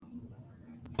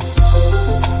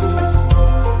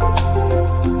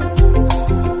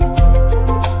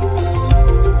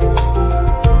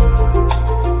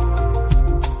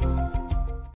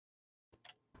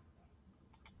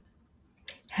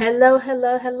Hello,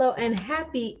 hello, hello, and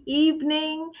happy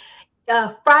evening.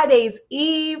 Friday's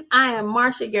Eve. I am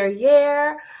Marcia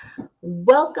Guerriere.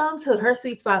 Welcome to Her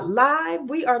Sweet Spot Live.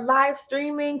 We are live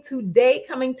streaming today,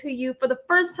 coming to you for the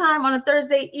first time on a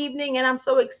Thursday evening, and I'm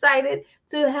so excited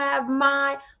to have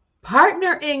my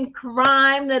partner in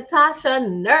crime, Natasha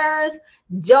Nurse,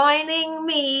 joining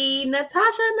me.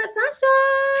 Natasha.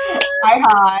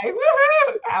 Hi.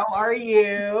 Woohoo! How are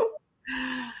you?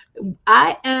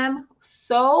 I am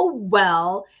so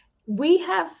well. We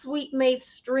have Sweet Mates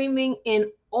streaming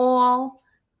in all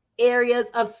areas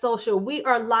of social. We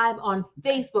are live on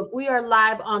Facebook, we are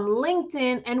live on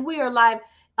LinkedIn, and we are live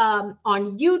on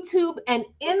YouTube and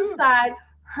Woohoo! inside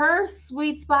Her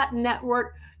Sweet Spot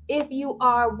Network. If you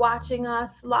are watching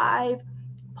us live,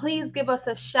 please give us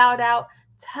a shout out.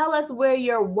 Tell us where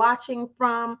you're watching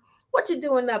from. What you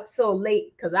doing up so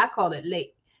late? Because I call it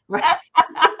late, right?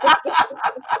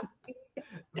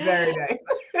 Very nice.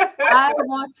 I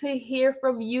want to hear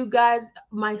from you guys,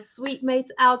 my sweet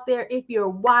mates out there. If you're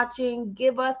watching,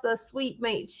 give us a sweet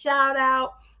mate shout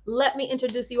out. Let me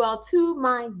introduce you all to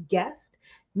my guest.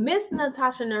 Miss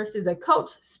Natasha Nurse is a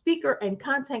coach, speaker, and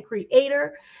content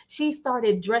creator. She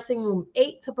started Dressing Room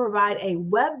 8 to provide a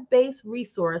web based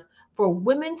resource for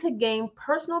women to gain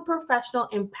personal professional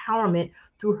empowerment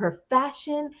through her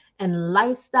fashion and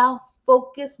lifestyle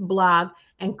focused blog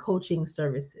and coaching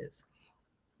services.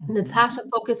 Natasha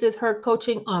focuses her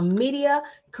coaching on media,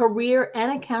 career,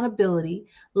 and accountability.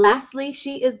 Lastly,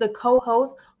 she is the co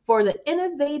host for the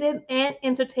innovative and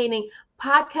entertaining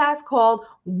podcast called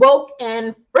Woke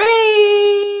and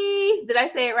Free. Did I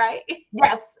say it right?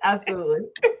 Yes, absolutely.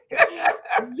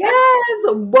 Yes,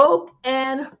 Woke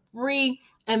and Free.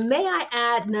 And may I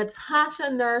add, Natasha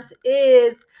Nurse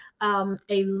is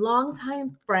a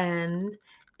longtime friend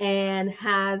and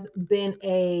has been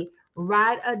a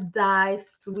ride or die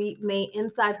sweet mate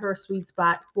inside her sweet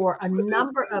spot for a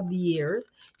number of years.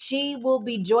 She will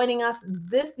be joining us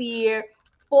this year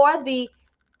for the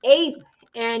eighth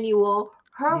annual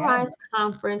Her Yeah. Rise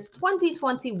Conference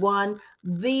 2021,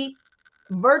 the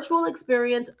virtual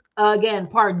experience again,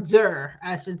 part deux,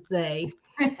 I should say.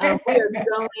 We are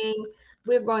going,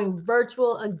 we're going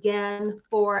virtual again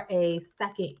for a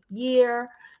second year,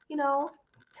 you know,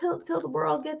 till the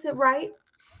world gets it right.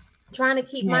 Trying to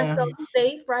keep Yeah, myself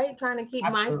safe, right? Trying to keep my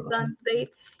absolutely. son safe.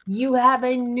 You have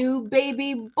a new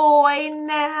baby boy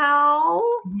now.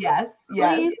 Yes,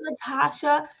 yes. Please,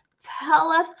 Natasha,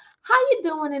 tell us how you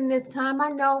doing in this time. I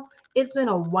know it's been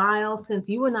a while since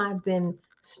you and I've been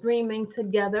streaming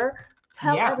together.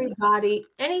 Tell Yeah. everybody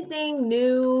anything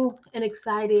new and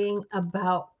exciting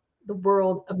about the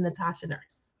world of Natasha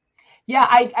Nurse. Yeah,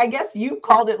 I guess you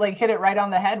called it like hit it right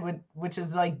on the head, which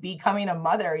is like becoming a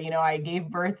mother. I gave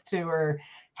birth to or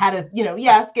had a,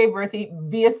 yes, gave birth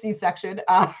via C-section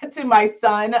to my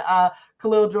son,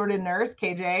 Khalil Jordan Nurse,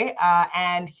 KJ.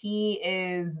 And he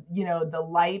is, the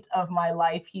light of my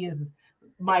life. He is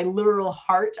my literal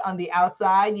heart on the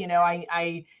outside. You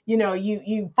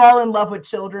fall in love with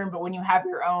children, but when you have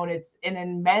your own, it's an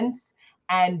immense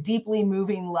and deeply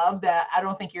moving love that I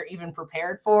don't think you're even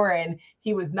prepared for. And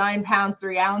he was 9 pounds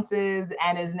 3 ounces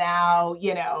and is now,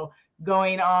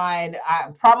 going on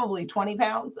probably 20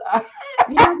 pounds.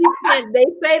 You can't. They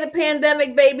say the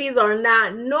pandemic babies are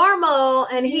not normal,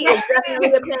 and he is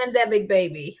definitely a pandemic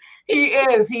baby. He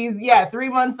is. He's, yeah, 3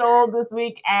 months old this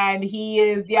week. And he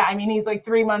is, yeah, I mean, he's like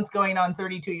 3 months going on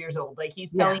 32 years old. Like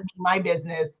he's Yeah, telling me my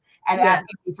business and yeah,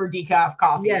 asking me for decaf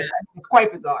coffee. yeah. It's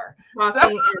quite bizarre. So,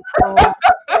 Talking and all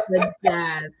the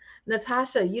jazz.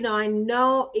 Natasha, I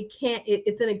know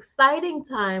it's an exciting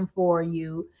time for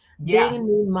you being yeah. a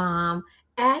new mom,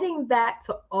 adding that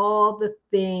to all the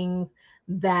things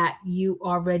that you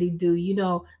already do.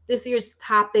 This year's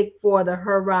topic for the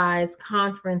Her Rise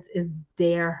conference is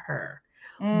Dare Her.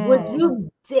 Would Mm,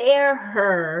 you dare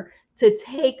her to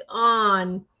take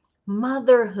on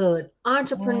motherhood,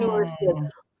 entrepreneurship, mm.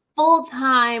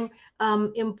 full-time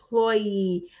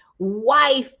employee,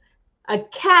 wife, a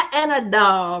cat, and a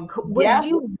dog? Would Yeah.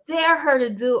 you dare her to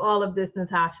do all of this,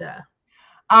 Natasha?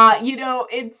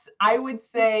 I would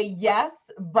say yes,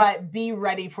 but be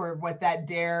ready for what that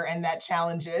dare and that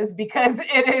challenge is because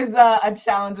it is a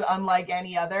challenge unlike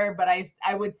any other. But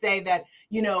I would say that,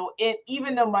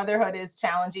 even though motherhood is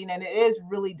challenging and it is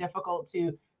really difficult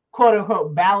to quote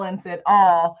unquote balance it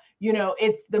all,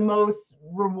 it's the most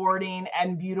rewarding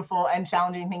and beautiful and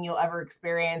challenging thing you'll ever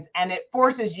experience. And it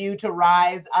forces you to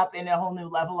rise up in a whole new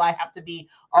level. I have to be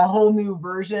a whole new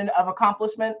version of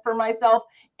accomplishment for myself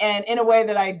and in a way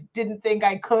that I didn't think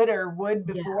I could or would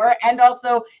Yeah. before. And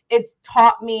also, it's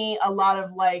taught me a lot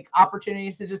of like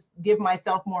opportunities to just give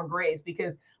myself more grace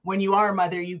because when you are a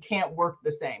mother, you can't work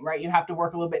the same, right? You have to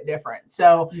work a little bit different.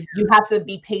 So you have to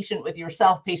be patient with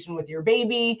yourself, patient with your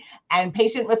baby, and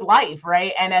patient with life,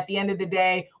 right? And at the end of the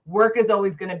day, work is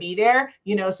always going to be there,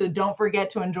 so don't forget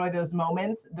to enjoy those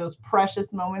moments, those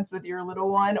precious moments with your little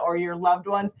one or your loved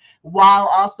ones, while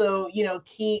also,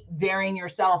 keep daring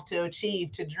yourself to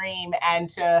achieve, to dream, and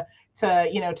to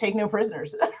take no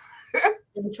prisoners.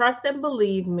 And trust and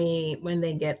believe me, when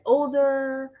they get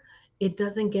older, it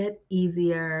doesn't get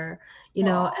easier.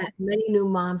 And many new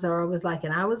moms are always like,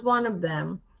 and I was one of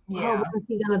them. Oh, Yeah. when is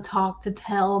he going to talk to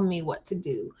tell me what to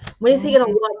do? When is he going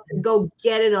to want to go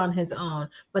get it on his own?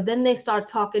 But then they start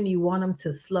talking, you want them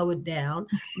to slow it down.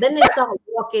 Then they start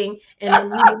walking,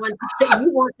 and then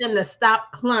you want them to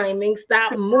stop climbing,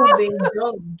 stop moving,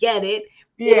 don't get it.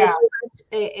 Yeah.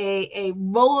 It is a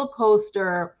roller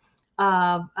coaster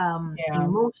of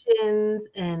emotions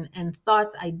and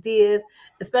thoughts, ideas,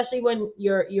 especially when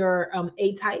you're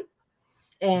A type,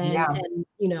 and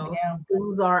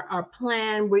things are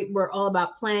planned. We're all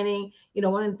about planning.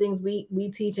 One of the things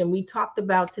we teach and we talked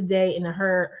about today in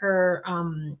her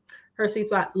Sweet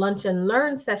Spot Lunch and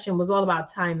Learn session was all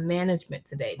about time management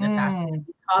today, Natasha. We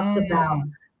talked about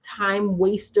time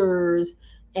wasters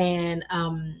and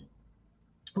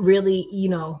really,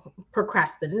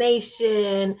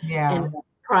 procrastination and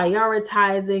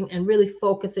prioritizing and really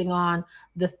focusing on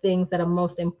the things that are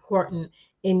most important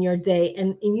in your day.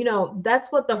 And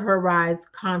that's what the Her Rise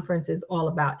conference is all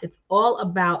about. It's all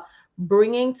about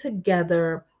bringing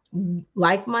together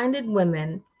like-minded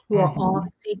women who are all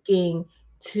seeking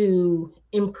to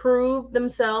improve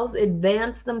themselves,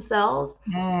 advance themselves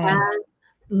as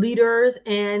leaders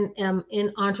and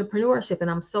in entrepreneurship. And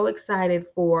I'm so excited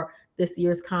for this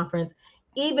year's conference,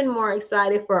 even more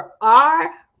excited for our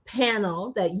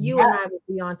panel that you and I will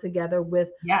be on together with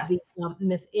the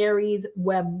Miss Aries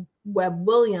Webb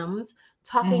Williams,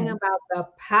 talking about the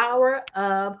power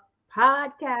of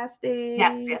podcasting.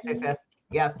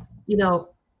 Yes.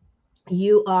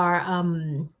 You are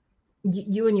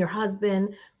you and your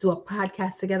husband do a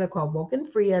podcast together called Woken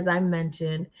Free, as I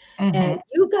mentioned, and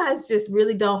you guys just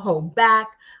really don't hold back.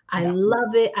 I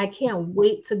love it. I can't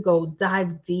wait to go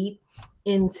dive deep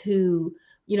into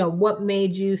what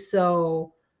made you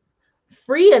so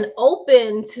free and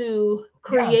open to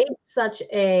create such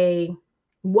a,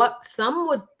 what some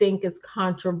would think is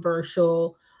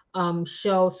controversial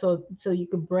show, so you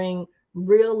could bring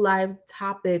real life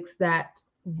topics that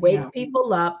wake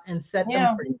people up and set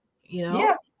them free.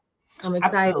 I'm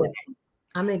excited. Absolutely.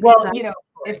 I'm excited. Well,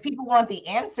 if people want the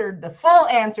full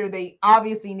answer, they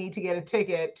obviously need to get a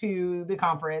ticket to the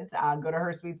conference. Go to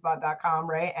hersweetspot.com,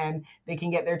 right? And they can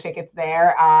get their tickets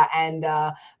there. And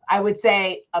I would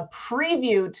say a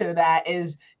preview to that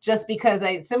is just because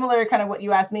similar kind of what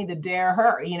you asked me, the Dare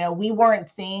Her, we weren't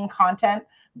seeing content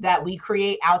that we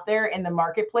create out there in the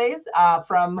marketplace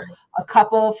from a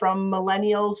couple, from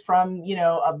millennials, from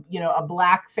a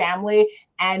Black family,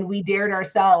 and we dared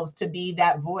ourselves to be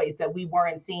that voice that we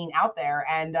weren't seeing out there.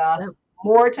 And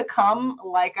more to come,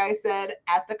 like I said,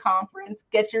 at the conference.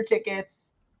 Get your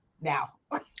tickets now.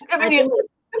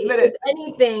 If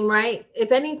anything, right?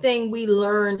 If anything, we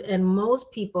learned, and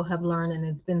most people have learned, and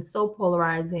it's been so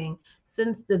polarizing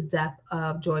since the death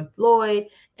of George Floyd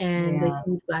and the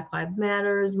huge Black Lives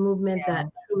Matters movement that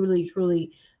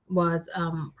truly was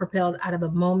propelled out of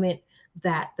a moment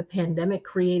that the pandemic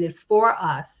created for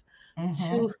us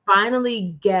to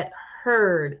finally get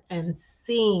heard and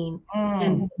seen,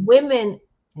 and women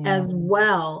as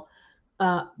well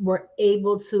were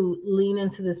able to lean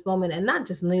into this moment, and not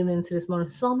just lean into this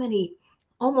moment. So many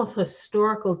almost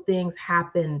historical things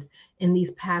happened in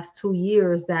these past 2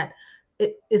 years that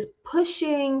it is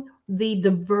pushing the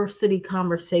diversity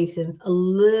conversations a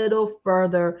little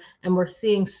further, and we're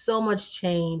seeing so much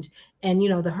change. And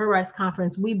the Her Rise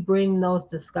conference, we bring those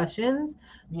discussions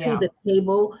to the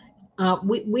table.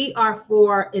 We are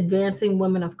for advancing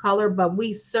women of color, but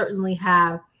we certainly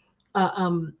have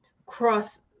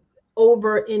crossed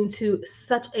over into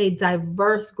such a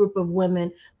diverse group of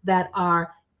women that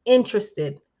are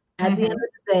interested at the end of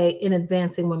the day in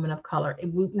advancing women of color.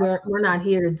 We're not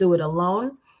here to do it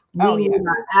alone. We need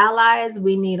our allies.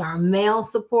 We need our male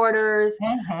supporters.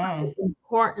 It's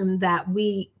important that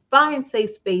we find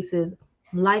safe spaces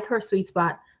like Her Sweet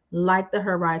Spot, like the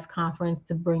Her Rise conference,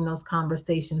 to bring those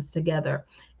conversations together.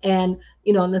 And,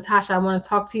 Natasha, I want to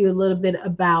talk to you a little bit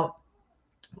about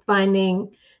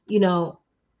finding,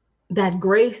 that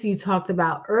grace you talked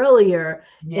about earlier,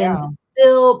 and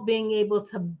still being able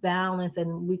to balance.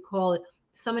 And we call it,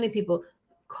 so many people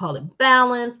call it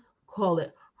balance, call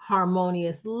it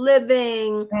harmonious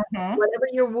living, whatever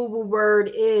your woo-woo word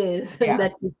is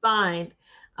that you find.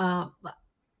 But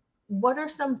what are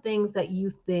some things that you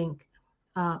think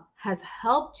has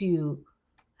helped you?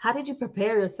 How did you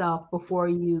prepare yourself before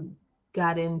you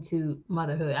got into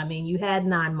motherhood? I mean, you had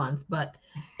 9 months, but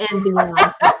and beyond,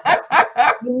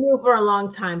 you knew for a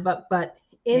long time, but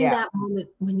in Yeah. that moment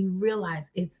when you realize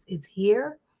it's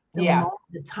here, Yeah.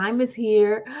 the time is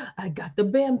here. I got the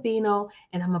bambino,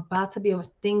 and I'm about to be.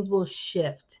 Things will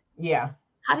shift. Yeah.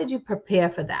 How did you prepare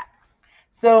for that?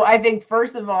 So I think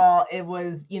first of all, it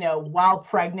was, while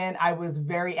pregnant, I was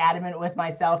very adamant with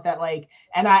myself that like,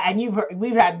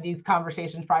 we've had these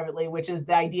conversations privately, which is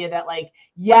the idea that like,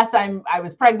 yes, I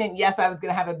was pregnant. Yes, I was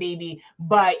going to have a baby,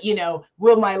 but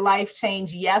will my life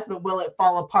change? Yes, but will it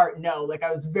fall apart? No. Like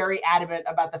I was very adamant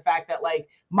about the fact that like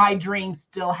my dreams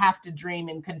still have to dream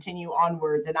and continue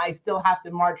onwards. And I still have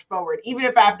to march forward. Even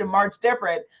if I have to march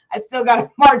different, I still got to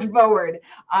march forward.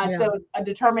 Yeah. So a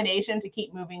determination to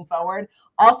keep moving forward.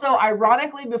 Also,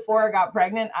 ironically, before I got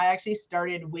pregnant, I actually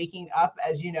started waking up,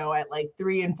 as you know, at like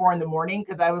 3 and 4 in the morning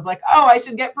because I was like, oh, I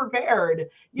should get prepared,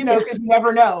 Yeah. because you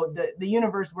never know. The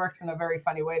universe works in a very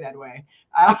funny way that way.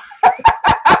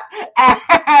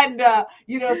 And,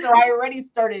 so I already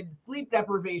started sleep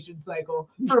deprivation cycle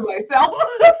for myself.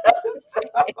 So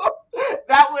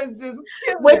that was just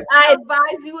Which killing. I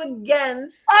advise you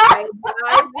against. I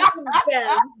advise you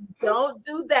against. Don't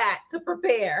do that to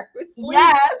prepare. Sleep.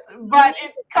 Yes, but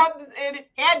it comes in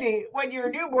handy when your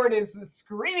newborn is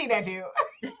screaming at you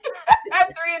at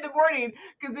 3 in the morning.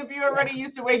 Because if you're already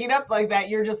used to waking up like that,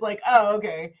 you're just like, oh,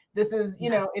 okay, this is,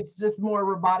 it's just more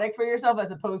robotic for yourself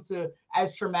as opposed to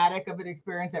as traumatic of an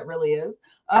experience it really is.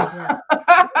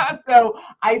 So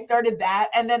I started that.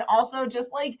 And then also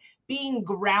just like being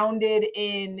grounded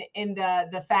in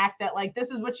the fact that like this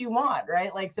is what you want,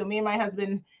 right? Like, so me and my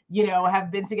husband,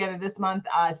 have been together this month,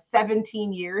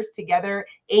 17 years together,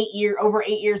 over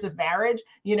 8 years of marriage,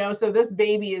 so this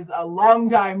baby is a long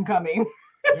time coming.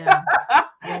 Yeah.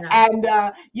 Yeah.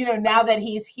 And, now that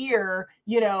he's here,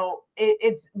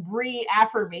 it's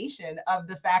reaffirmation of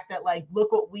the fact that like,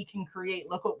 look what we can create,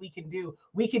 look what we can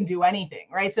do anything,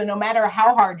 right? So no matter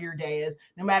how hard your day is,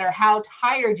 no matter how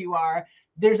tired you are,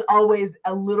 there's always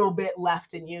a little bit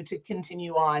left in you to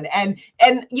continue on. And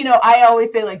I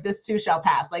always say like, this too shall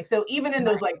pass. Like, so even in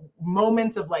those like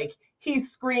moments of like,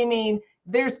 he's screaming,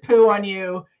 there's poo on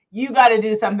you, you got to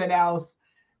do something else.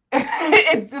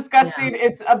 It's disgusting. Yeah.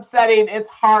 It's upsetting. It's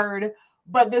hard,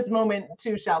 but this moment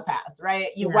too shall pass, right?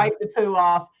 You wipe the poo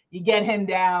off, you get him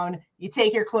down, you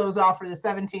take your clothes off for the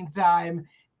 17th time,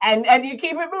 and you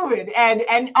keep it moving.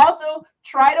 And also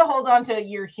try to hold on to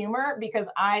your humor, because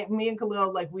me and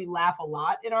Khalil, like, we laugh a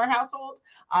lot in our household.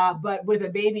 But with a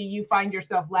baby, you find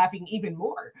yourself laughing even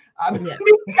more.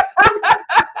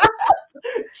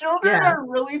 Children are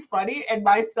really funny, and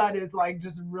my son is like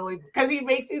just really, because he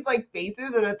makes these like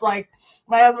faces, and it's like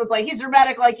my husband's like, he's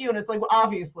dramatic like you, and it's like, well,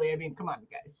 obviously, I mean, come on,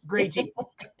 guys, great genes,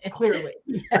 clearly.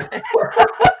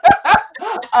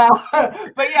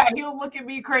 But yeah, he'll look at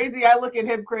me crazy, I look at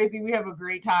him crazy. We have a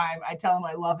great time. I tell him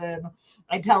I love him.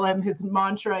 I tell him his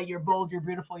mantra: you're bold, you're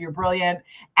beautiful, you're brilliant.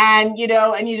 And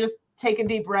and you just take a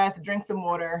deep breath, drink some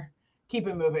water, keep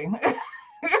it moving.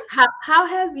 How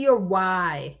has your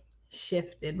why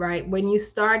shifted, right? When you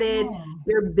started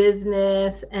your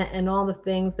business and all the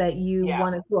things that you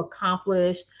wanted to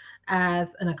accomplish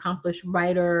as an accomplished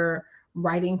writer,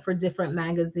 writing for different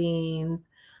magazines,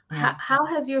 how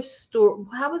has your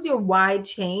why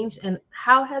changed, and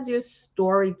how has your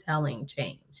storytelling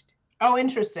changed? Oh,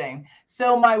 interesting.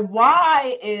 So my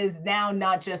why is now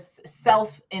not just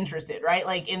self-interested, right?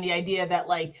 Like in the idea that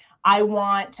like, I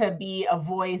want to be a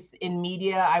voice in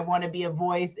media. I want to be a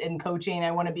voice in coaching. I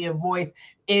want to be a voice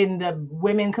in the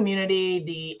women community,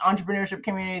 the entrepreneurship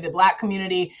community, the Black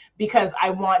community, because I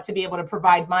want to be able to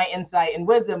provide my insight and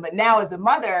wisdom. But now as a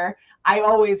mother, I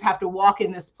always have to walk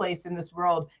in this place, in this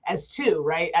world as two,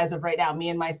 right? As of right now, me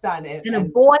and my son. And a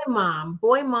boy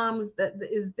moms that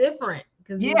is different,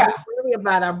 because we worry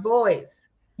about our boys.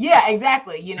 Yeah,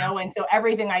 exactly. And so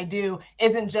everything I do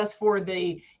isn't just for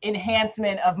the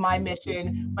enhancement of my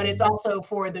mission, but it's also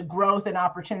for the growth and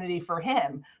opportunity for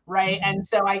him, right? And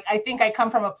so I think I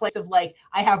come from a place of like,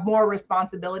 I have more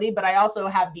responsibility, but I also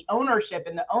have the ownership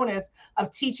and the onus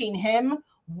of teaching him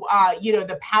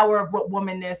the power of what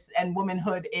womanness and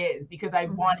womanhood is, because I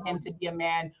want him to be a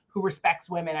man who respects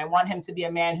women. I want him to be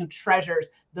a man who treasures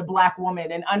the Black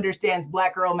woman and understands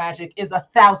Black girl magic is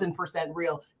 1,000%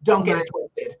 real. Don't get it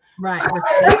twisted. Right.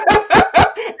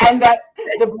 And that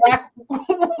the Black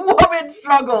woman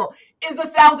struggle is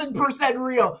 1,000%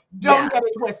 real. Don't get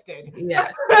it twisted. Yeah.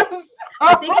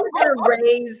 I think we're going to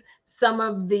raise some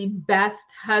of the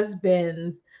best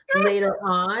husbands later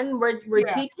on. We're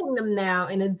Yeah. teaching them now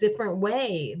in a different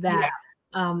way Yeah.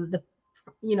 that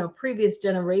the previous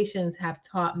generations have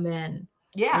taught men,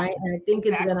 Yeah. right? And I think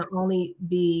it's going Exactly. to only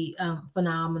be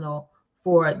phenomenal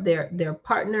for their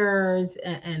partners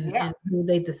Yeah. and who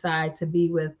they decide to be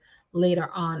with later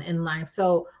on in life.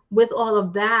 So with all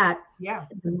of that, Yeah.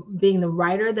 being the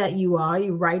writer that you are,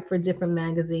 you write for different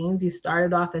magazines. You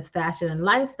started off as fashion and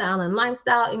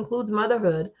lifestyle includes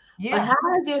motherhood. But Yeah.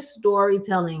 how has your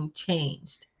storytelling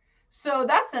changed? So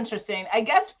that's interesting. I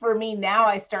guess for me now,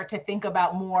 I start to think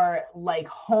about more like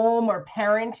home or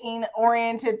parenting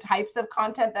oriented types of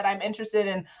content that I'm interested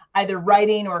in either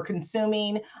writing or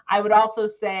consuming. I would also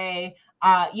say,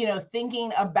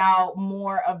 thinking about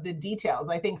more of the details.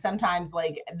 I think sometimes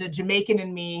like the Jamaican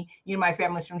in me, my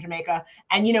family's from Jamaica,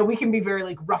 and we can be very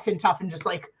like rough and tough and just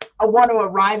like I want to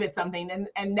arrive at something.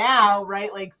 And now,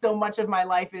 right, like so much of my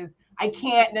life is I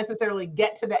can't necessarily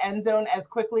get to the end zone as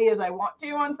quickly as I want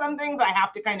to on some things. I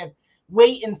have to kind of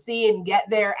wait and see and get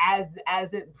there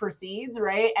as it proceeds,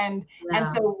 right? And Yeah.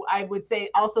 so I would say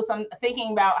also some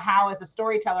thinking about how as a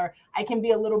storyteller I can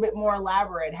be a little bit more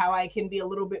elaborate, how I can be a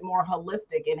little bit more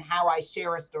holistic in how I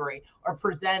share a story or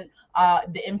present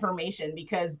the information,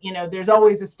 because there's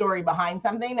always a story behind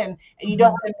something, and you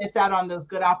don't Mhm. want to miss out on those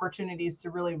good opportunities to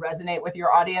really resonate with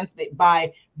your audience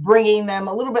by bringing them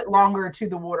a little bit longer to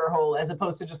the water hole as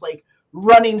opposed to just like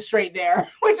running straight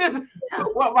there, which is Yeah.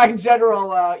 what my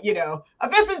general,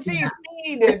 efficiency,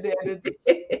 speed, and it's,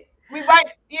 we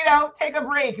might, take a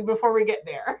break before we get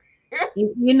there.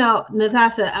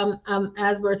 Natasha,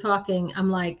 as we're talking, I'm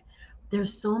like,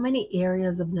 there's so many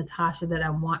areas of Natasha that I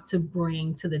want to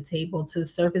bring to the table to the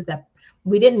surface that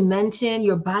we didn't mention.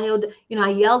 Your bio, I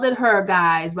yelled at her,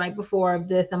 guys, right before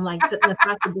this. I'm like,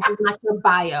 Natasha, this is not your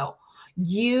bio.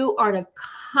 You are an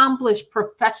accomplished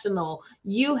professional.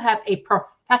 You have a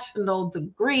professional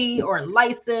degree or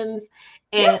license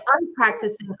Yeah. and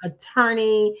unpracticing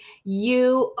attorney.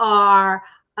 You are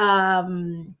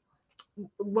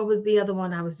what was the other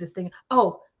one I was just thinking?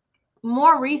 Oh,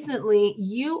 more recently,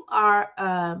 you are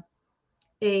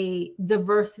a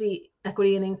diversity,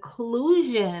 equity, and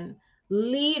inclusion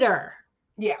leader.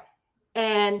 Yeah.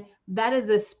 And that is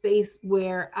a space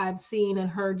where I've seen and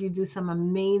heard you do some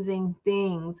amazing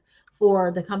things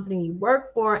for the company you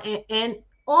work for. And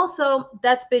also,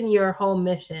 that's been your whole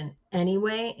mission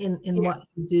anyway in Yeah. what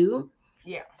you do.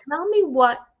 Yeah. Tell me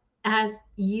what, as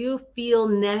you feel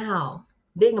now,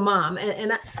 being a mom,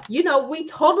 and we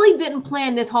totally didn't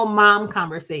plan this whole mom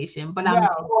conversation, but I'm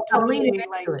No, I'm leaning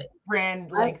totally like into it. brand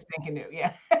Right? like spanking new.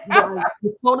 Yeah. Yeah,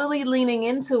 I'm totally leaning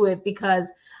into it because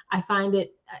I find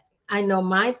it. I know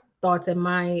my thoughts and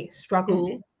my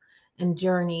struggles Mhm. and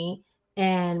journey,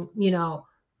 and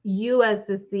you as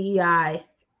the CEI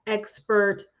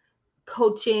expert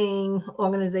coaching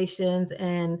organizations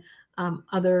and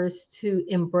others to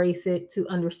embrace it, to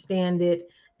understand it,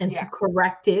 and to Yeah.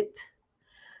 correct it.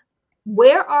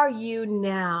 Where are you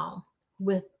now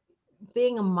with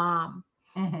being a mom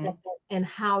and, Mhm. and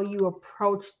how you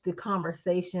approach the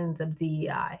conversations of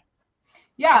DEI?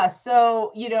 Yeah.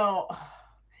 So,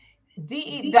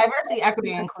 diversity,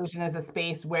 equity, and inclusion is a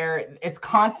space where it's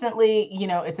constantly,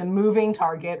 it's a moving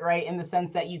target, right? In the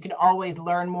sense that you can always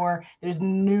learn more. There's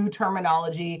new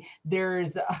terminology,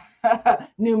 there's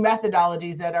new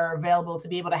methodologies that are available to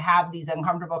be able to have these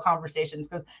uncomfortable conversations,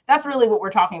 because that's really what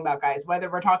we're talking about, guys. Whether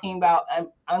we're talking about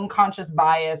unconscious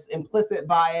bias, implicit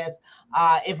bias,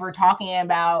 if we're talking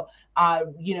about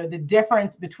the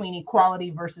difference between equality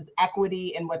versus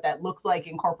equity and what that looks like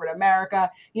in corporate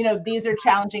America. These are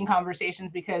challenging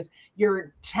conversations because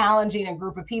you're challenging a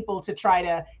group of people to try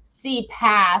to see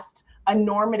past a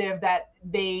normative that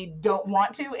they don't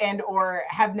want to and or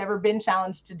have never been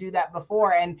challenged to do that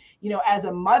before. And as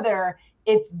a mother,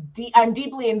 I'm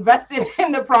deeply invested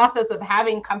in the process of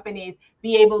having companies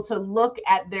be able to look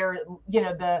at their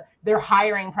their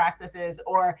hiring practices,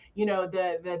 or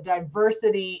the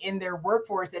diversity in their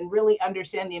workforce, and really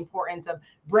understand the importance of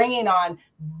bringing on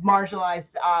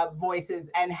marginalized voices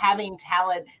and having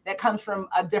talent that comes from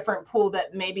a different pool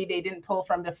that maybe they didn't pull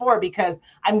from before, because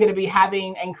I'm going to be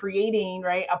having and creating,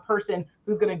 right, a person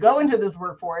who's going to go into this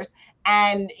workforce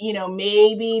and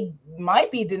maybe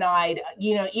might be denied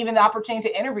even the opportunity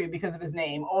to interview because of his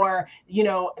name, or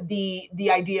the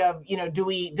idea of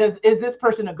is this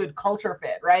person a good culture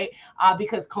fit, right?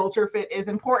 Because culture fit is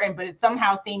important, but it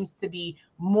somehow seems to be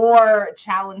more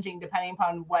challenging depending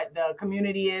upon what the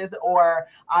community is, or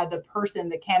the person,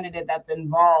 the candidate that's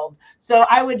involved. So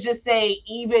I would just say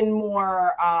even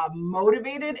more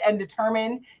motivated and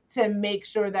determined to make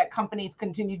sure that companies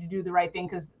continue to do the right thing,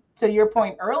 because to your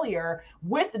point earlier,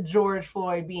 with George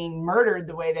Floyd being murdered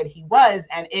the way that he was,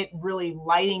 and it really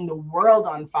lighting the world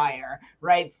on fire,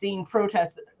 right? Seeing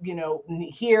protests,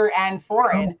 here and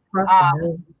foreign,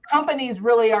 companies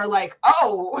really are like,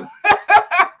 oh,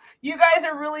 you guys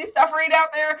are really suffering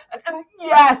out there.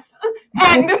 Yes,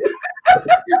 and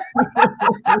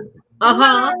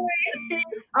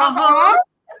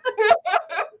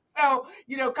so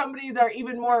companies are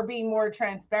even more being more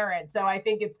transparent. So I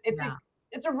think it's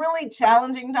a really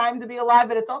challenging time to be alive,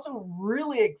 but it's also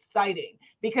really exciting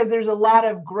because there's a lot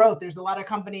of growth. There's a lot of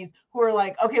companies who are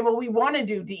like, okay, well, we want to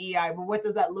do DEI, but what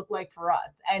does that look like for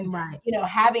us? And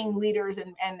having leaders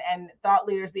and thought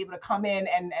leaders be able to come in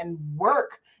and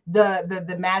work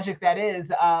the magic that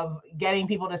is of getting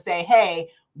people to say, hey,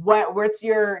 what's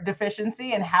your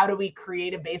deficiency and how do we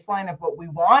create a baseline of what we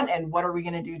want and what are we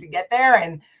going to do to get there?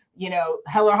 And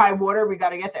hell or high water, we got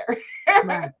to get there.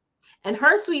 Right. And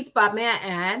her sweet spot, may I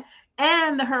add,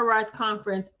 and the Her Rise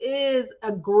Conference is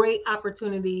a great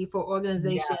opportunity for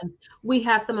organizations. Yes. We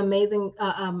have some amazing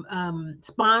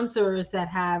sponsors that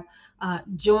have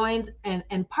joined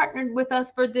and partnered with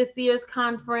us for this year's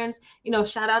conference.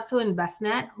 Shout out to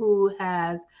Envestnet, who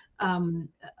has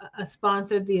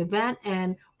sponsored the event,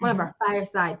 and one of our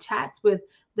fireside chats with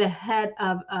the head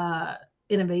of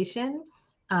innovation,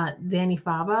 Danny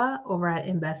Fava over at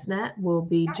Envestnet, will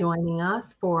be joining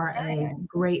us for a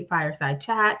great fireside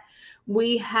chat.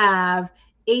 We have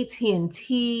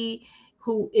AT&T,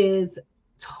 who is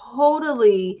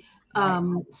totally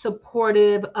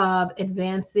supportive of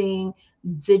advancing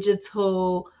the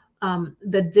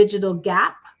digital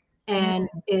gap, and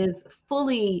is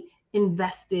fully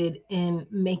invested in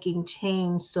making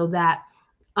change so that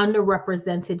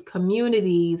underrepresented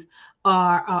communities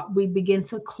we begin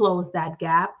to close that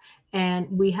gap. And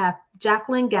we have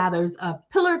Jacqueline Gathers of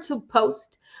Pillar to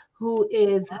Post, who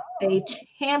is a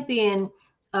champion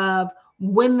of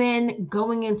women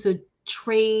going into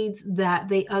trades that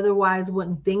they otherwise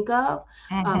wouldn't think of.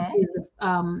 She's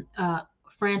a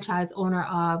franchise owner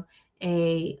of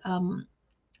a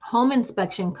home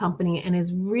inspection company and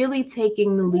is really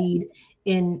taking the lead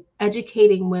in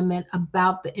educating women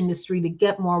about the industry to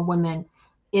get more women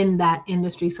in that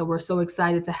industry. So we're so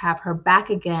excited to have her back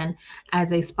again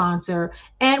as a sponsor.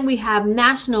 And we have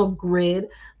National Grid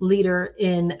leader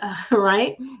in,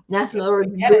 National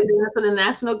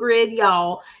Grid,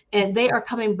 y'all. And they are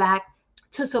coming back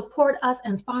to support us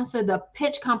and sponsor the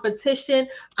pitch competition.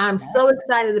 I'm so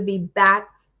excited to be back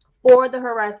for the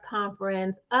Her Rise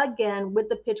Conference again with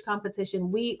the pitch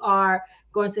competition. We are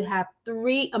going to have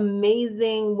 3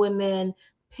 amazing women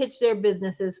pitch their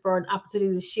businesses for an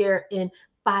opportunity to share in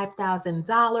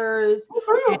 $5,000.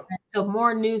 So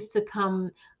more news to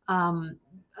come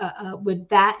with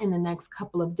that in the next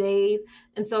couple of days.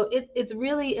 And so it's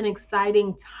really an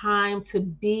exciting time to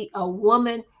be a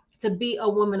woman,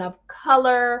 of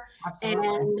color. Absolutely.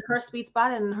 And her sweet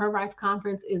spot in Her Rise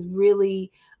Conference is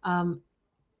really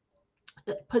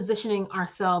positioning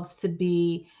ourselves to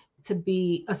be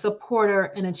a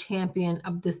supporter and a champion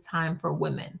of this time for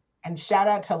women. And shout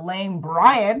out to Lane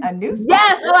Bryant, a new sponsor.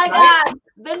 Yes, oh my God,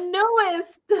 the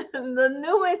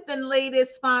newest and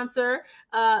latest sponsor.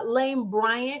 Lane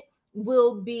Bryant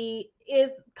is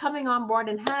coming on board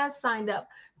and has signed up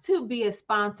to be a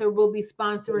sponsor. We'll be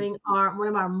sponsoring one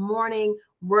of our morning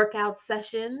workout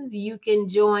sessions. You can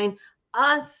join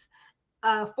us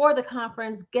for the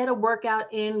conference, get a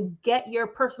workout in, get your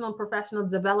personal and professional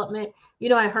development.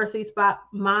 At Her Sweet Spot,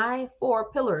 my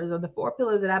 4 pillars, or the 4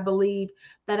 pillars that I believe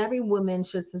that every woman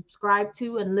should subscribe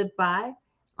to and live by,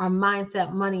 are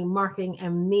mindset, money, marketing,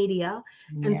 and media.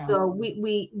 Yeah. And so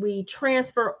we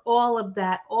transfer all of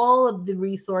that, all of the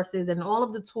resources and all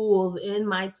of the tools in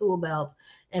my tool belt,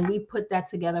 and we put that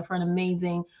together for an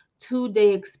amazing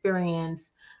 2-day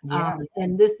experience. Yeah.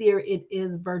 And this year it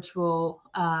is virtual,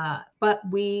 but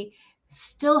we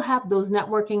still have those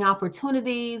networking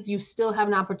opportunities. You still have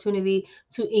an opportunity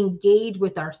to engage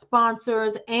with our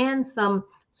sponsors and some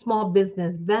small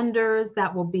business vendors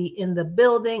that will be in the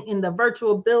building, in the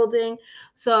virtual building.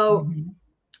 So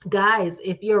guys,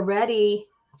 if you're ready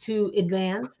to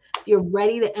advance, if you're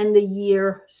ready to end the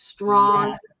year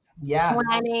strong,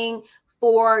 planning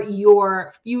for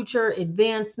your future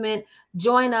advancement,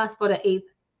 join us for the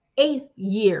 8th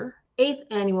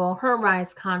annual Her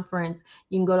Rise Conference.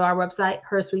 You can go to our website,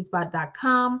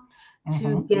 hersweetspot.com,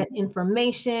 to get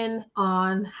information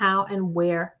on how and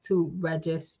where to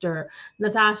register.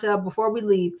 Natasha, before we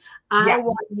leave, I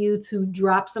want you to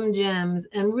drop some gems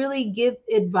and really give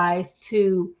advice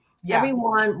to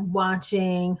everyone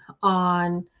watching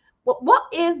on what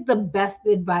is the best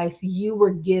advice you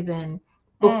were given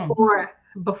before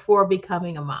before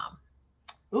becoming a mom?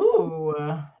 Ooh.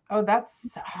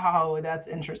 That's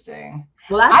interesting.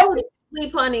 Well, I told you to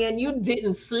sleep, honey, and you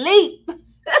didn't sleep.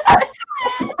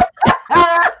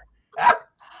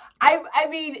 I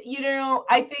mean,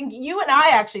 I think you and I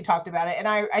actually talked about it, and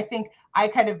I think I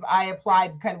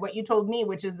applied kind of what you told me,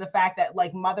 which is the fact that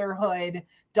like motherhood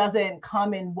doesn't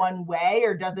come in one way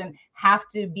or doesn't have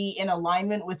to be in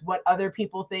alignment with what other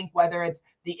people think, whether it's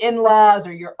the in-laws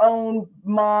or your own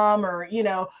mom or,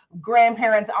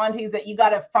 grandparents, aunties, that you got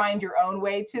to find your own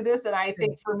way to this. And I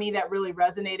think for me, that really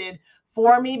resonated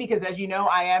for me because, as you know,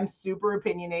 I am super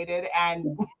opinionated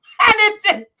and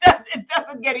it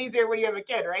doesn't get easier when you have a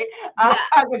kid, right?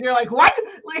 Because you're like, what?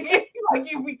 Like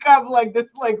you become like this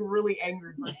like really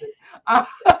angry person.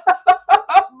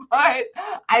 But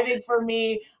I think for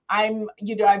me, I've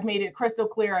made it crystal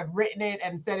clear. I've written it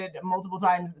and said it multiple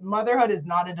times. Motherhood is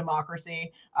not a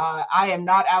democracy. I am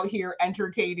not out here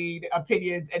entertaining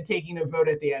opinions and taking a vote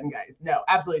at the end, guys. No,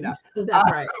 absolutely not.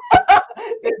 That's right.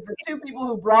 The two people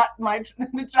who brought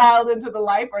the child into the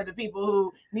life are the people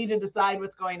who need to decide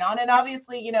what's going on. And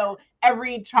obviously,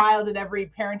 every child and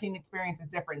every parenting experience is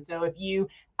different. So if you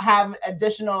have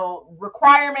additional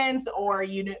requirements or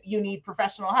you need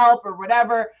professional help or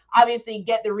whatever, obviously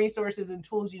get the resources and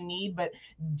tools you need, but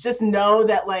just know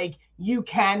that like you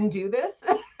can do this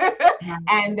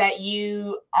and that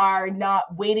you are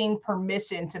not waiting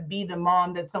permission to be the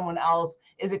mom that someone else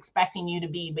is expecting you to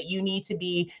be, but you need to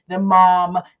be the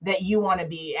mom that you want to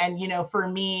be. And for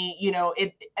me,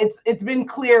 it's been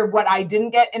clear what I didn't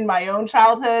get in my own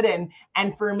childhood, and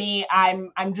for me,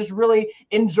 I'm just really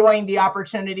enjoying the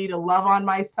opportunity to love on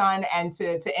my son and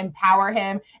to empower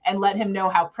him and let him know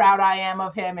how proud I am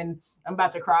of him. And I'm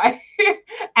about to cry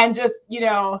and just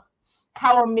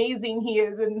how amazing he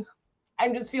is, and I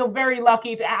just feel very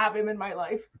lucky to have him in my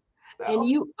life. So. And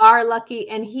you are lucky,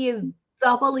 and he is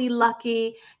doubly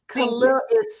lucky. Khalil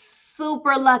is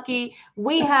super lucky.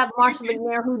 We have Marsha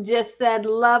McNair, who just said,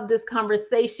 love this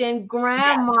conversation.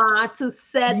 Grandma to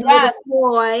said little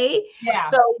boy. Yeah.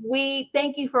 So we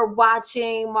thank you for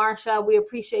watching, Marsha. We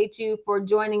appreciate you for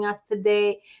joining us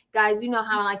today. Guys, you know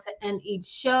how I like to end each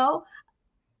show.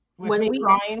 With me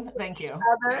crying. Thank you.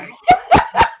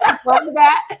 What was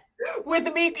that?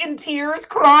 With me in tears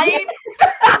crying.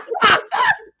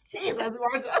 Jesus,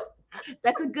 Marsha.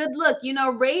 That's a good look.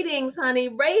 Ratings, honey.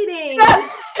 Ratings.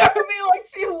 It would be like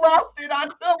she lost it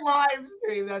on the live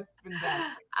stream. That's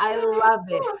fantastic. I love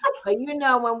it. But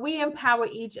when we empower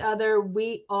each other,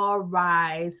 we all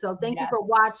rise. So thank you for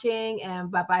watching,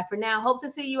 and bye-bye for now. Hope to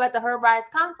see you at the Her Rise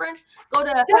conference. Go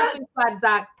to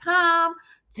hersweetspot.com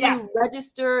to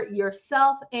register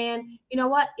yourself. And you know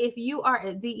what? If you are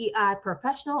a DEI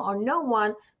professional or no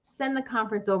one, send the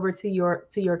conference over to your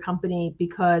company,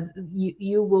 because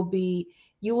you will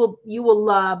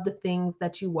love the things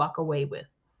that you walk away with.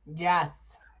 Yes.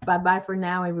 Bye-bye for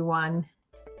now, everyone.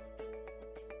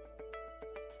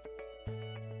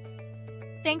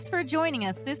 Thanks for joining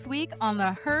us this week on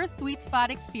the Her Sweet Spot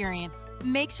Experience.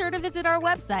 Make sure to visit our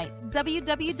website,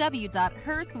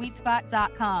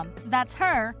 www.hersweetspot.com. That's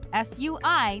her,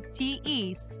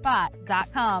 SUITE,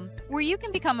 spot.com, where you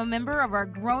can become a member of our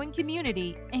growing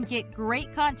community and get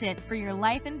great content for your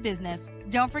life and business.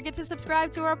 Don't forget to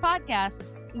subscribe to our podcast.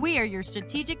 We are your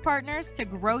strategic partners to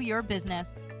grow your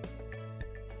business.